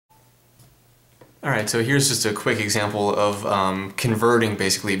Alright, so here's just a quick example of converting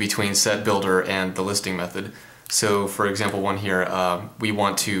basically between set builder and the listing method. So for example one here, we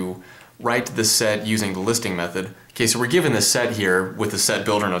want to write the set using the listing method. Okay, so we're given the set here with the set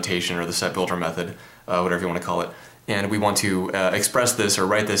builder notation or the set builder method, whatever you want to call it, and we want to express this or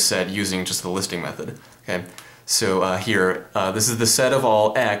write this set using just the listing method. Okay, so here, this is the set of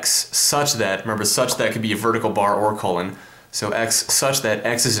all x such that, remember such that could be a vertical bar or colon, so x such that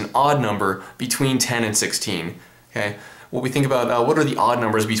x is an odd number between 10 and 16. Okay, what we think about, what are the odd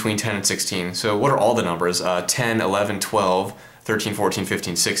numbers between 10 and 16? So what are all the numbers? 10, 11, 12, 13, 14,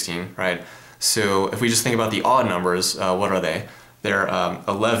 15, 16, right? So if we just think about the odd numbers, what are they? They're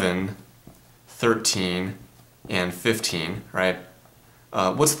 11, 13, and 15, right?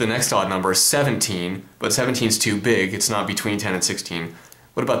 What's the next odd number? 17, but 17 is too big. It's not between 10 and 16.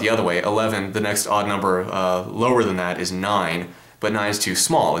 What about the other way? 11, the next odd number lower than that is 9, but 9 is too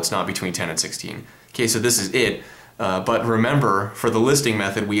small. It's not between 10 and 16. Okay, so this is it. But remember, for the listing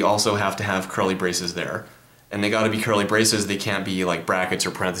method, we also have to have curly braces there. And they got to be curly braces. They can't be like brackets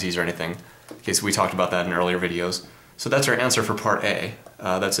or parentheses or anything. Okay, so we talked about that in earlier videos. So that's our answer for part A.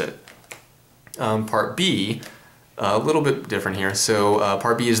 That's it. Part B, a little bit different here. So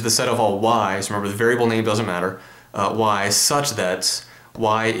part B is the set of all y's. Remember, the variable name doesn't matter. Y such that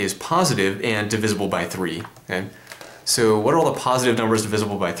y is positive and divisible by 3. Okay? So what are all the positive numbers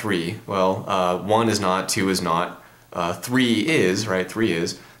divisible by 3? Well, 1 is not, 2 is not, 3 is, right? 3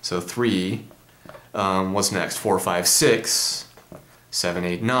 is. So 3, what's next? 4, 5, 6, 7,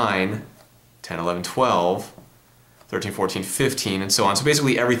 8, 9, 10, 11, 12, 13, 14, 15, and so on. So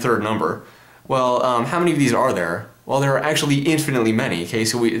basically every third number. Well, how many of these are there? Well, there are actually infinitely many. Okay,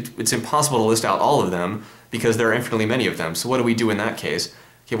 so it's impossible to list out all of them because there are infinitely many of them. So what do we do in that case?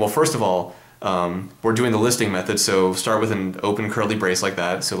 Okay, well, first of all, we're doing the listing method, so start with an open curly brace like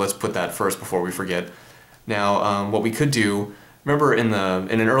that. So let's put that first before we forget. Now, what we could do, remember in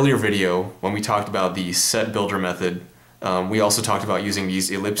an earlier video when we talked about the set builder method, we also talked about using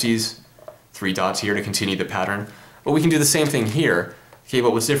these ellipses, 3 dots here to continue the pattern. But we can do the same thing here. Okay,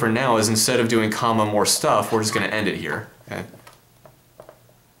 but what's different now is instead of doing comma more stuff, we're just going to end it here. Okay.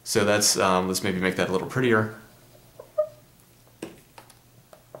 So that's, let's maybe make that a little prettier.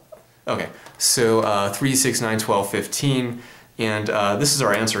 Okay, so 3, 6, 9, 12, 15, and this is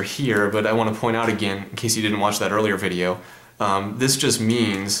our answer here, but I want to point out again, in case you didn't watch that earlier video, this just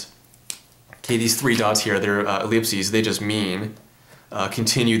means, okay, these 3 dots here, they're ellipses, they just mean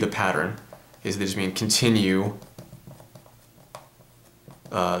continue the pattern. Okay, so they just mean continue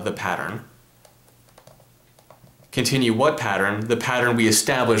the pattern. Continue what pattern? The pattern we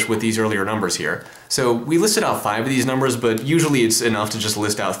established with these earlier numbers here. So we listed out 5 of these numbers, but usually it's enough to just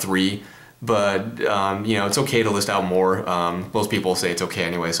list out 3. But you know, it's okay to list out more. Most people say it's okay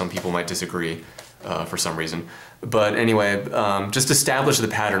anyway. Some people might disagree for some reason. But anyway, just establish the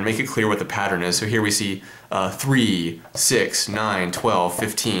pattern. Make it clear what the pattern is. So here we see 3, 6, 9, 12,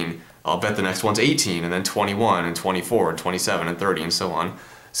 15. I'll bet the next one's 18, and then 21, and 24, and 27, and 30, and so on.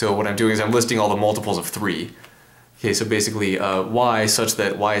 So what I'm doing is I'm listing all the multiples of 3. Okay, so basically y such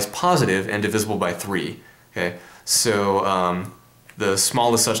that y is positive and divisible by 3. Okay, so the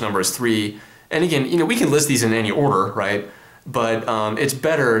smallest such number is 3. And again, you know, we can list these in any order, right? But it's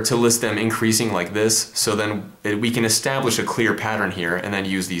better to list them increasing like this, so then we can establish a clear pattern here, and then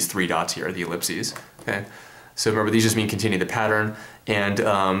use these 3 dots here, the ellipses. Okay. So remember, these just mean continue the pattern, and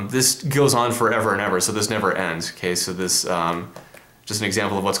this goes on forever and ever, so this never ends. Okay, so this just an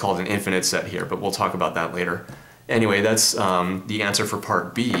example of what's called an infinite set here, but we'll talk about that later. Anyway, that's the answer for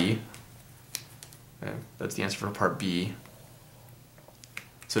part B. Okay, that's the answer for part B.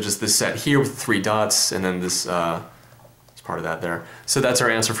 So just this set here with 3 dots, and then this is part of that there. So that's our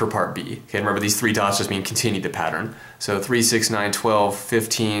answer for part B. Okay, remember these 3 dots just mean continue the pattern. So 3, 6, 9, 12,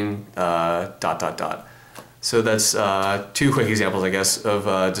 15, dot, dot, dot. So that's 2 quick examples, I guess,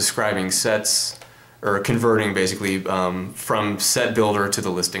 of describing sets, or converting basically from set builder to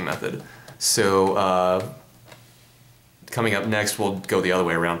the listing method. So coming up next, we'll go the other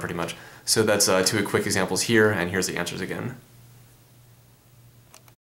way around pretty much. So that's 2 quick examples here, and here's the answers again.